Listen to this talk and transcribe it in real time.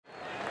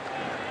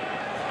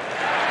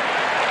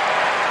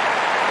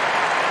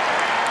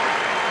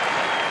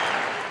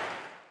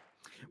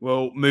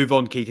We'll move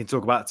on, Keith, and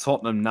talk about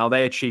Tottenham. Now,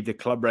 they achieved a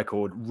club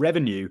record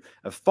revenue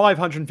of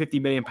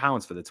 £550 million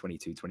for the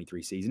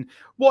 22-23 season.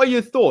 What are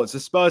your thoughts? Are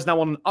Spurs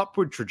now on an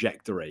upward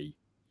trajectory?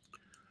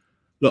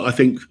 Look, I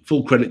think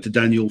full credit to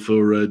Daniel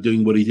for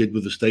doing what he did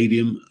with the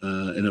stadium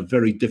in a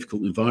very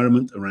difficult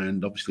environment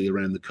obviously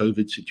around the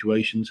COVID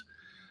situations.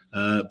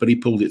 But he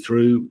pulled it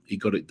through, he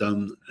got it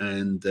done,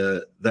 and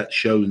that's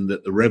shown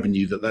that the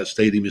revenue that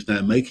stadium is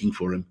now making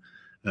for him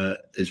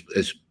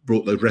has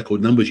brought those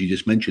record numbers you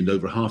just mentioned,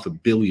 over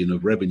 £500 million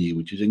of revenue,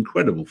 which is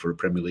incredible for a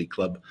Premier League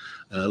club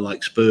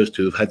like Spurs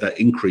to have had that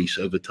increase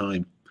over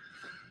time.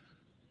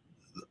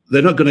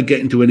 They're not going to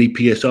get into any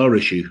PSR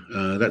issue,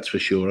 that's for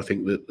sure. I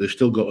think that they've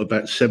still got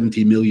about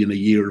 70 million a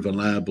year of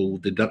allowable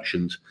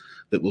deductions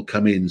that will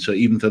come in. So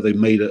even though they've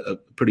made a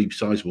pretty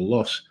sizable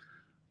loss,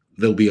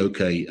 they'll be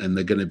okay, and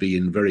they're going to be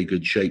in very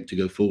good shape to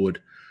go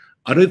forward.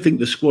 I don't think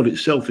the squad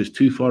itself is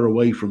too far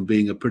away from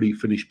being a pretty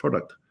finished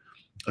product.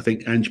 I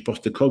think Ange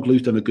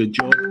Postecoglou's done a good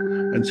job,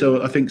 and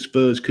so I think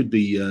Spurs could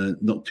be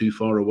not too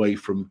far away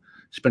from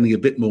spending a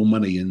bit more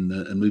money and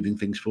moving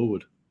things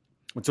forward.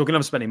 We're talking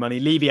of spending money.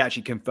 Levy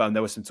actually confirmed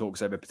there were some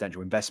talks over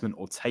potential investment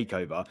or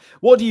takeover.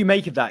 What do you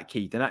make of that,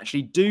 Keith? And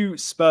actually, do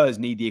Spurs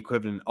need the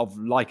equivalent of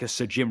like a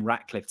Sir Jim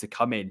Ratcliffe to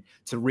come in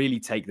to really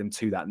take them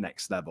to that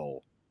next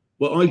level?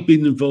 Well, I've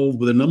been involved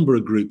with a number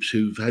of groups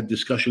who've had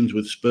discussions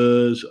with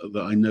Spurs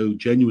that I know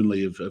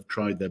genuinely have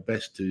tried their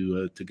best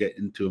to get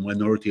into a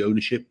minority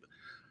ownership.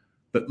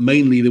 But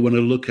mainly they want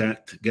to look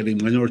at getting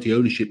minority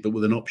ownership, but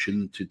with an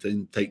option to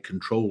then take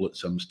control at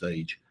some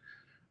stage.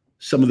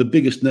 Some of the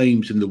biggest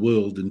names in the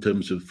world in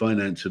terms of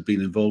finance have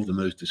been involved in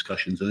those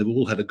discussions, and they've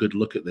all had a good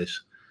look at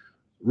this.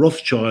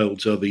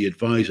 Rothschilds are the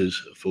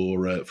advisors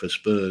for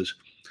Spurs,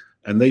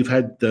 and they've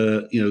had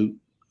a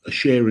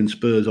share in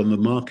Spurs on the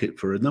market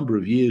for a number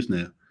of years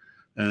now,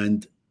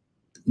 and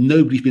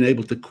nobody's been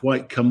able to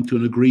quite come to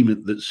an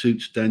agreement that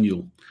suits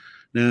Daniel.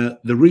 Now,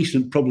 the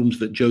recent problems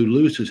that Joe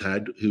Lewis has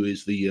had, who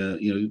is the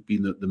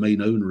been the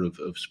main owner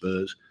of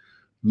Spurs,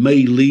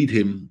 may lead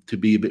him to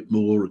be a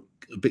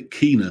bit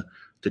keener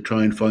to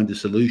try and find a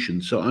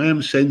solution. So I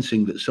am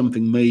sensing that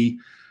something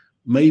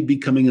may be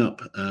coming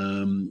up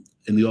in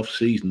the off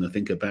season. I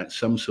think about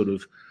some sort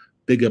of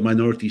bigger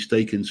minority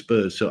stake in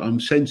Spurs. So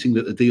I'm sensing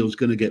that the deal is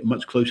going to get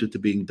much closer to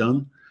being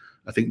done.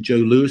 I think Joe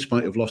Lewis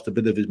might have lost a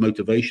bit of his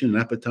motivation and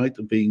appetite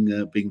of being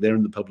there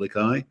in the public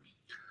eye.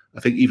 I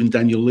think even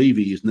Daniel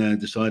Levy is now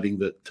deciding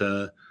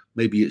that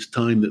maybe it's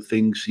time that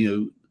things,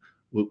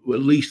 well,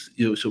 at least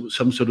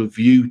some sort of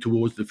view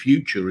towards the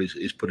future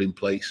is put in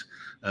place.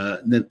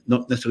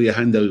 Not necessarily a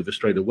handover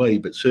straight away,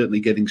 but certainly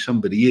getting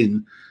somebody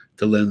in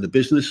to learn the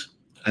business,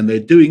 and they're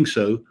doing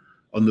so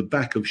on the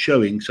back of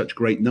showing such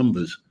great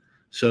numbers.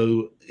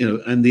 So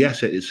and the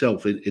asset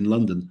itself in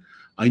London,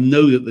 I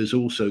know that there's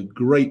also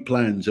great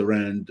plans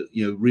around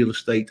real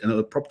estate and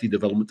other property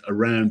development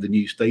around the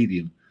new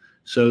stadium.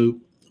 So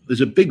there's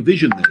a big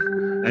vision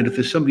there, and if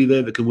there's somebody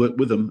there that can work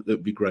with them, that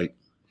would be great.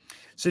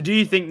 So do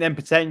you think then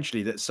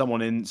potentially that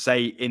someone in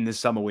the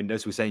summer window,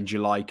 so we're saying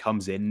July,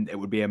 comes in, it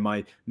would be a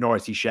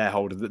minority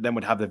shareholder that then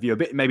would have the view, a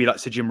bit maybe like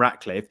Sir Jim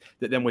Ratcliffe,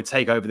 that then would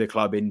take over the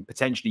club in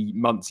potentially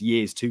months,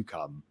 years to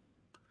come?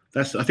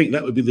 I think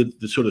that would be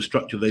the sort of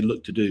structure they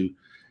look to do,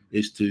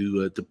 is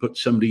to put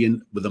somebody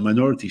in with a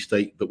minority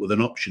stake, but with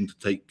an option to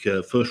take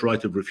first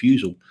right of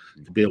refusal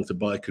to be able to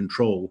buy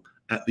control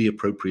at the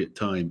appropriate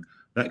time.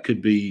 That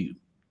could be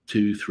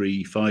 2,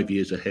 3, 5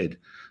 years ahead.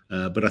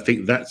 But I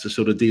think that's the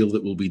sort of deal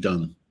that will be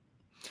done.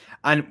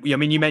 And I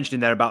mean, you mentioned in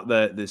there about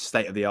the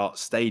state-of-the-art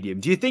stadium.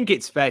 Do you think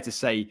it's fair to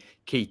say,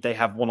 Keith, they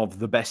have one of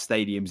the best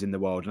stadiums in the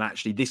world, and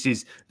actually this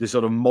is the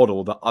sort of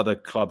model that other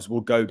clubs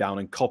will go down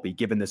and copy,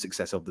 given the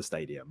success of the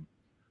stadium?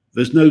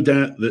 There's no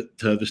doubt that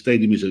the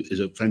stadium is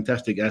a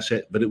fantastic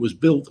asset, but it was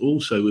built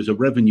also as a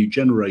revenue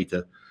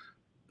generator.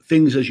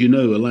 Things, as you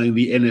know, allowing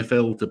the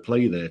NFL to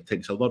play there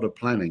takes a lot of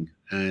planning.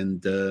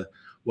 And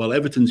while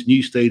Everton's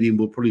new stadium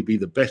will probably be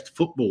the best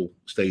football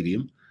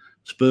stadium,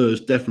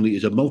 Spurs definitely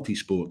is a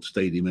multi-sport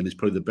stadium and is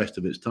probably the best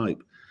of its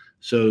type.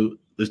 So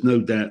there's no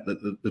doubt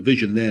that the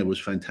vision there was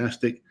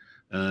fantastic.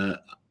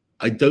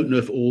 I don't know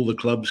if all the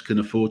clubs can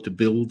afford to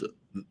build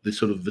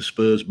the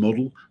Spurs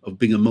model of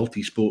being a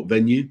multi-sport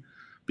venue,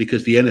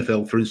 because the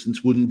NFL, for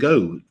instance, wouldn't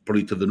go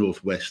probably to the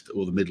Northwest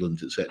or the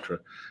Midlands, etc.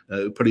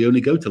 It would probably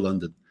only go to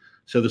London.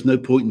 So there's no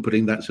point in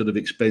putting that sort of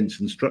expense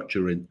and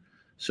structure in.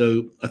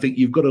 So I think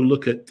you've got to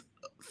look at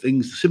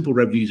things, simple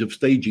revenues of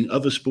staging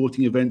other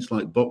sporting events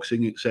like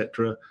boxing,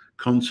 etc.,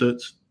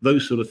 concerts,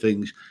 those sort of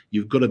things.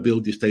 You've got to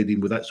build your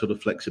stadium with that sort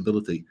of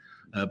flexibility.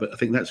 But I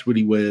think that's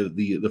really where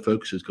the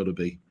focus has got to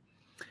be.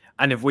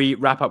 And if we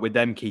wrap up with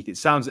them, Keith, it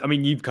sounds, I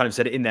mean, you've kind of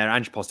said it in there,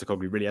 Ange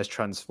Postecoglou really has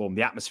transformed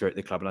the atmosphere at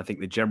the club, and I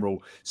think the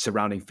general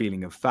surrounding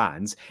feeling of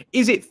fans.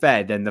 Is it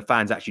fair then the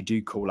fans actually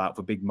do call out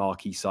for big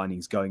marquee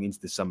signings going into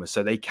the summer,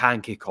 so they can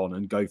kick on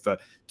and go for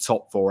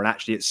top four and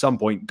actually at some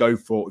point go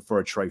for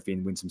a trophy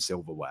and win some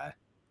silverware?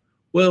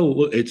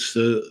 Well, it's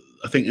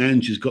I think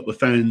Ange has got the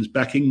fans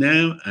backing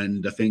now,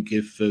 and I think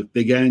if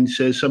Big Ange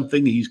says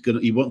something,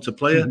 he wants a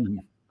player.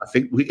 I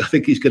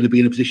think he's going to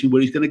be in a position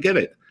where he's going to get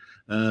it.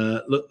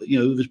 Look,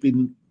 there's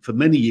been for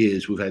many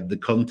years we've had the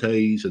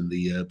Contes and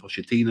the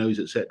Pochettinos,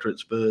 etc. at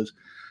Spurs,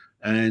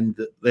 and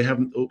they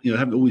haven't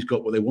always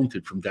got what they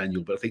wanted from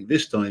Daniel. But I think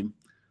this time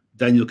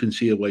Daniel can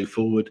see a way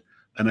forward,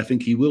 and I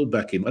think he will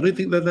back him. I don't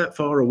think they're that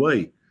far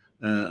away.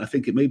 I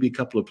think it may be a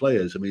couple of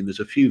players. I mean, there's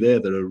a few there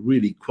that are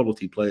really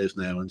quality players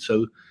now, and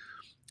so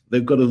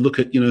they've got to look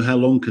at how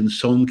long can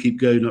Son keep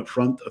going up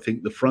front. I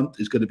think the front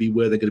is going to be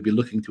where they're going to be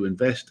looking to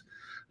invest.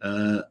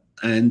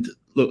 And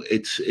look,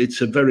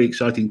 it's a very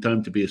exciting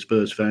time to be a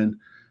Spurs fan,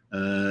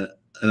 and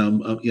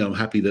I'm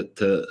happy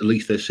that at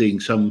least they're seeing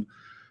some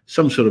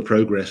sort of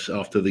progress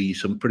after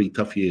some pretty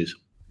tough years.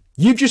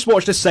 You've just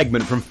watched a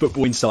segment from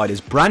Football Insider's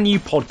brand new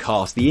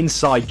podcast, The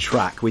Inside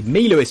Track, with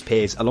me, Lewis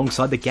Pearce,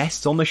 alongside the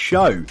guests on the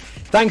show.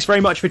 Thanks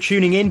very much for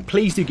tuning in.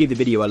 Please do give the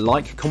video a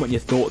like, comment your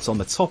thoughts on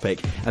the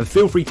topic, and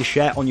feel free to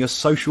share on your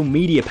social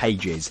media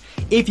pages.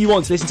 If you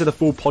want to listen to the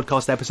full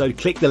podcast episode,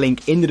 click the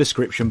link in the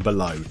description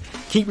below.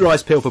 Keep your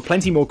eyes peeled for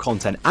plenty more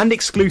content and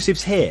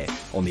exclusives here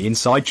on The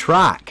Inside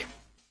Track.